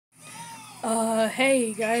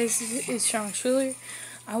Hey guys, it's Sean Schuler.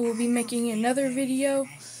 I will be making another video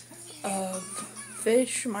of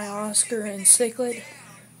fish, my Oscar and cichlid.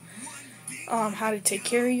 How to take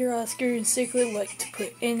care of your Oscar and cichlid, what to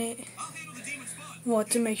put in it, what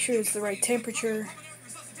to make sure it's the right temperature.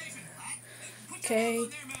 Okay,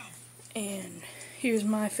 and here's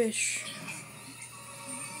my fish.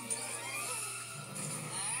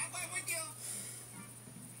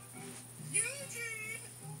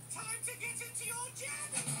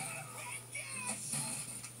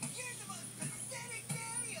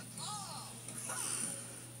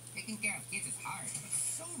 Taking care of kids is hard, but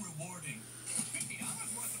so rewarding. $50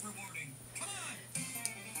 worth of rewarding. Come on.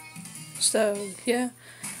 So yeah,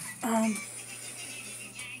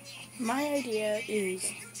 my idea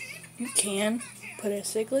is you can put a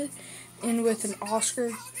cichlid in with an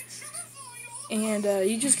Oscar, and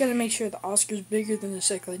you just gotta make sure the Oscar's bigger than the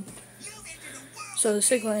cichlid, so the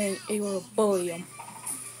cichlid ain't able to bully them.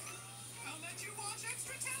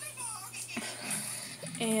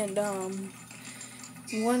 And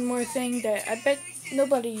one more thing that I bet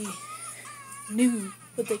nobody knew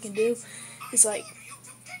what they can do is, like,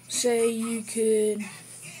 say you could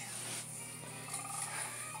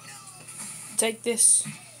take this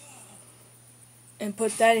and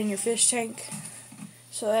put that in your fish tank.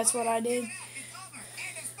 So that's what I did.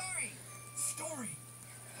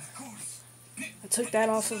 I took that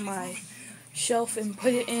off of my shelf and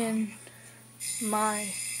put it in my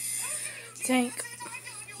tank.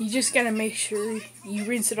 You just gotta make sure you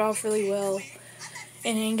rinse it off really well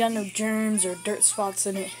and it ain't got no germs or dirt spots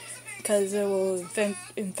in it, because it will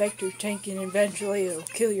infect your tank and eventually it'll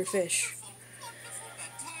kill your fish.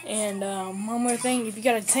 And one more thing, if you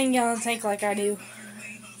got a 10-gallon tank like I do,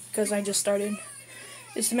 because I just started,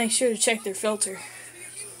 is to make sure to check their filter.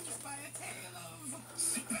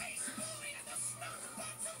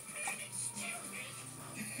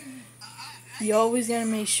 You always gotta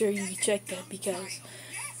make sure you check that, because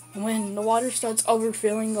when the water starts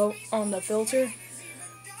overfilling on the filter,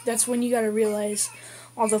 that's when you gotta realize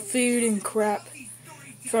all the food and crap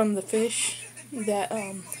from the fish that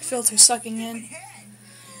filter's sucking in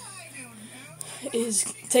is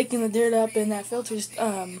taking the dirt up, and that filter's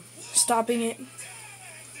stopping it,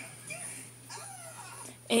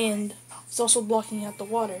 and it's also blocking out the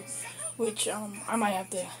water, which I might have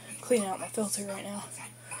to clean out my filter right now.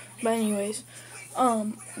 But anyways,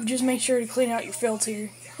 just make sure to clean out your filter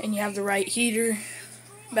and you have the right heater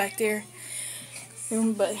back there.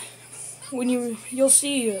 But when you'll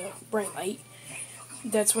see a bright light,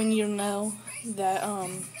 that's when you'll know that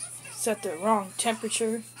it's at the wrong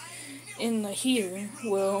temperature, and the heater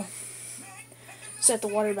will set the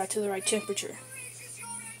water back to the right temperature.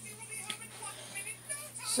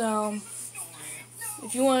 So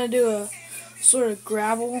if you want to do a sort of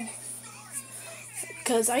gravel,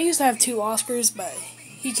 because I used to have 2 Oscars, but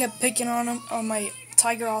he kept picking on my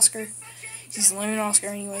Tiger Oscar. He's a lemon Oscar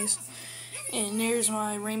anyways. And there's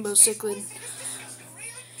my rainbow cichlid.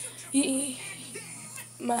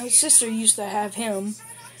 My sister used to have him,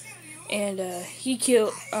 and he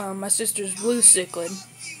killed my sister's blue cichlid.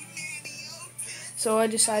 So I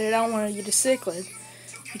decided I wanted to get a cichlid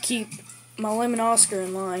to keep my lemon Oscar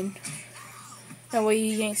in line. That way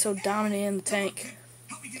he ain't so dominant in the tank.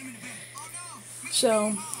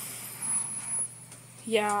 So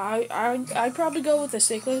yeah, I'd probably go with the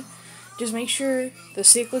cichlid. Just make sure the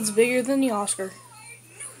cichlid's bigger than the Oscar,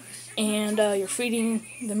 and you're feeding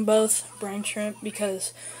them both brine shrimp,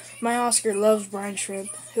 because my Oscar loves brine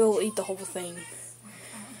shrimp. He'll eat the whole thing.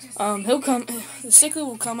 The cichlid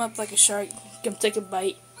will come up like a shark, come take a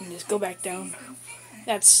bite, and just go back down.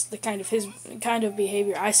 That's the kind of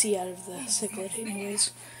behavior I see out of the cichlid,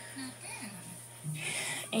 anyways.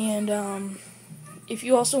 And if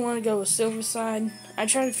you also want to go with silverside, I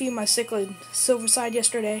tried to feed my cichlid silverside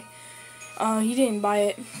yesterday. He didn't buy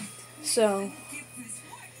it, so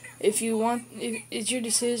if it's your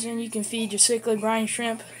decision. You can feed your cichlid brine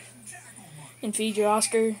shrimp and feed your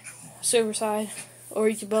Oscar silverside, or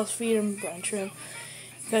you can both feed them brine shrimp,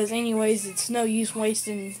 because anyways, it's no use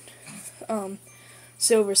wasting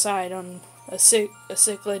silverside on a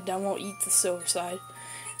cichlid that won't eat the silverside,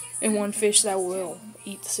 and one fish that will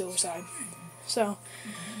eat the silverside. So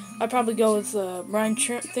I'd probably go with the brine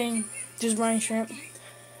shrimp thing, just brine shrimp.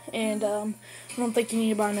 And I don't think you need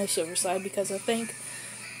to buy no silverside, because I think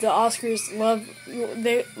the Oscars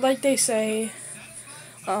like they say,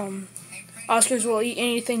 Oscars will eat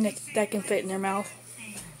anything that can fit in their mouth.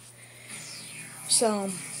 So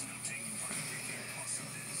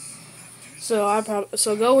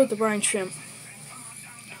go with the brine shrimp.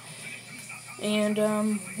 And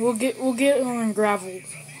we'll get on gravel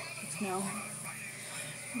now.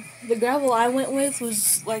 The gravel I went with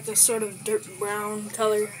was like a sort of dirt brown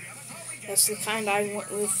color. That's the kind I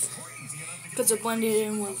went with because it blended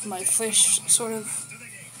in with my fish, sort of.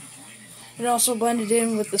 It also blended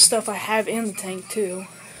in with the stuff I have in the tank too.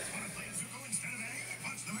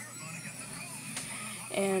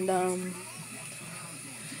 And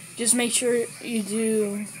just make sure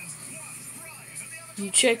you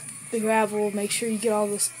check the gravel, make sure you get all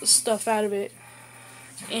this stuff out of it.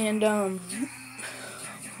 And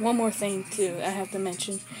one more thing too I have to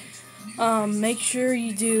mention. Make sure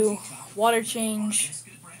you do water change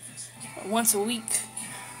once a week,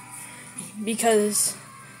 because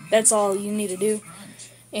that's all you need to do.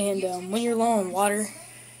 And when you're low on water,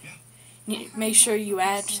 make sure you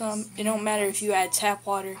add some. It don't matter if you add tap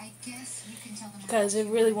water, because it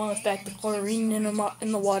really won't affect the chlorine in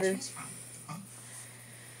the water.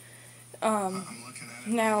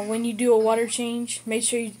 Now, when you do a water change, make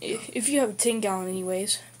sure if you have a 10-gallon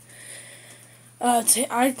anyways,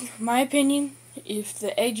 my opinion, if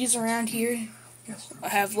the edges around here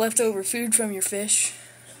have leftover food from your fish,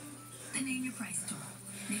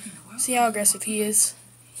 see how aggressive he is?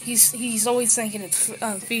 He's always thinking it's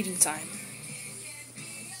feeding time.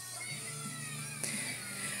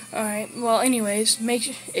 Alright, well anyways,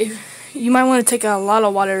 you might want to take a lot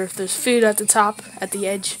of water if there's food at the top, at the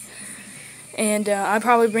edge. And I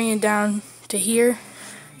probably bring it down to here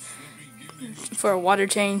for a water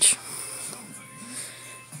change,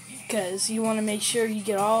 because you want to make sure you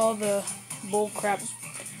get all the bull crap,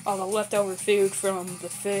 all the leftover food from the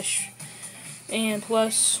fish. And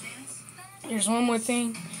plus, there's one more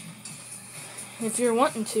thing. If you're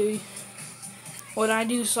wanting to, what I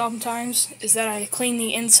do sometimes is that I clean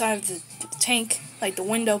the inside of the tank, like the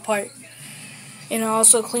window part. And I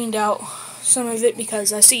also cleaned out some of it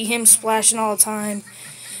because I see him splashing all the time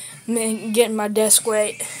and getting my desk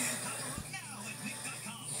wet.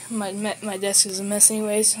 My desk is a mess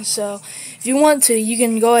anyways, so if you want to, you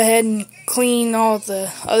can go ahead and clean all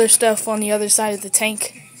the other stuff on the other side of the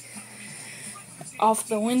tank off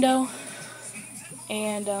the window.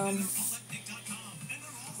 And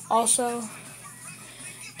also,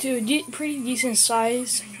 to a pretty decent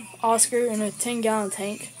size Oscar in a 10-gallon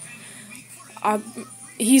tank,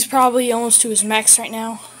 he's probably almost to his max right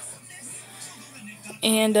now,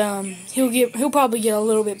 and he'll probably get a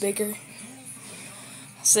little bit bigger,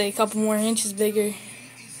 say a couple more inches bigger.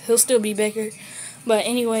 He'll still be bigger, but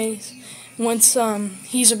anyways, once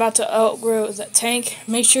he's about to outgrow that tank,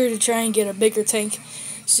 make sure to try and get a bigger tank.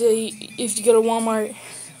 So if you go to Walmart,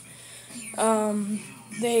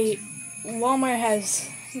 Walmart has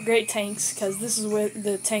great tanks, because this is where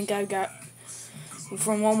the tank I got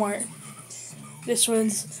from Walmart. This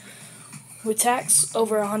one's with tax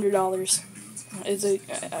over $100.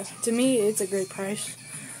 To me, it's a great price.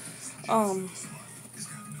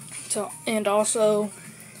 And also,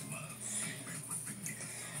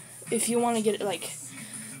 if you want to get it, like,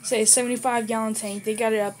 say a 75-gallon tank, they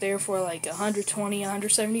got it up there for like 120,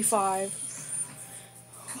 175.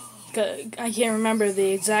 I can't remember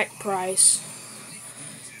the exact price.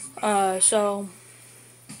 So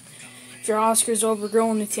if your Oscar's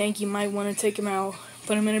overgrowing the tank, you might want to take him out,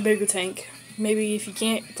 put him in a bigger tank. Maybe if you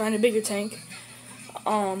can't find a bigger tank,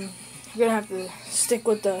 you're gonna have to stick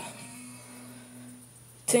with the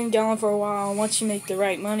 10-gallon for a while. Once you make the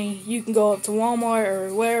right money, you can go up to Walmart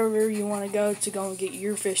or wherever you want to go and get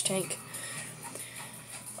your fish tank.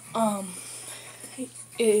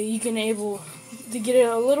 You can able to get it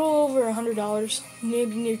a little over $100,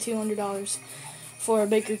 maybe near $200 for a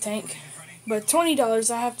bigger tank. But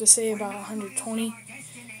 $20, I have to say about 120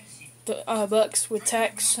 bucks with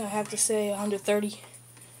tax. I have to say 130.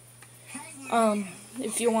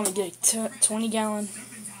 If you want to get a 20-gallon,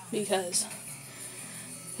 because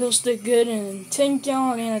he'll stick good in a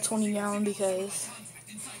 10-gallon and a 20-gallon, because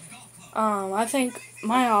I think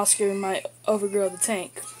my Oscar might overgrow the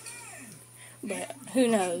tank. But who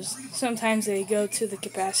knows? Sometimes they go to the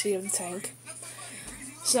capacity of the tank.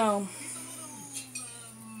 So,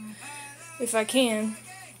 if I can,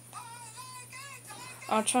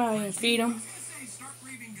 I'll try and feed them.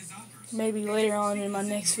 Maybe later on in my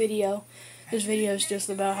next video. This video is just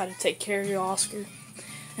about how to take care of your Oscar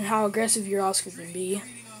and how aggressive your Oscar can be.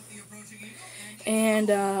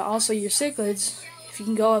 And also your cichlids, if you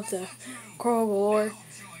can go up to Coral Galore,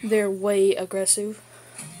 they're way aggressive.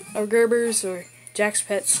 Or Gerbers or Jack's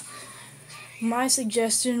Pets. My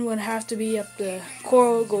suggestion would have to be up to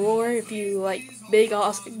Coral Galore if you like big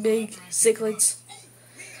cichlids.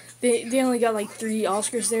 They only got like 3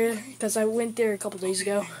 Oscars there, because I went there a couple days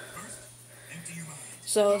ago.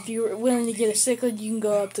 So if you're willing to get a cichlid, you can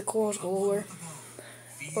go up to Coral Galore.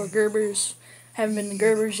 or Gerbers. Haven't been to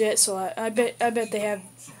Gerbers yet, so I bet they have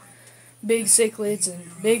big cichlids and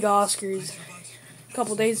big Oscars. A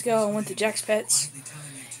couple days ago, I went to Jack's Pets,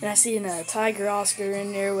 and I seen a tiger Oscar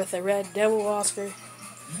in there with a red devil Oscar.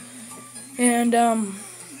 And I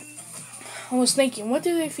was thinking, what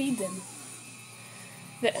do they feed them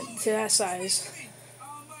to that size?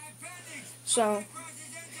 So,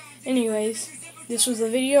 anyways, this was a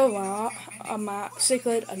video of my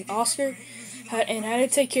cichlid, an Oscar, and how to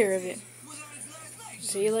take care of it.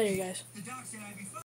 See you later, guys.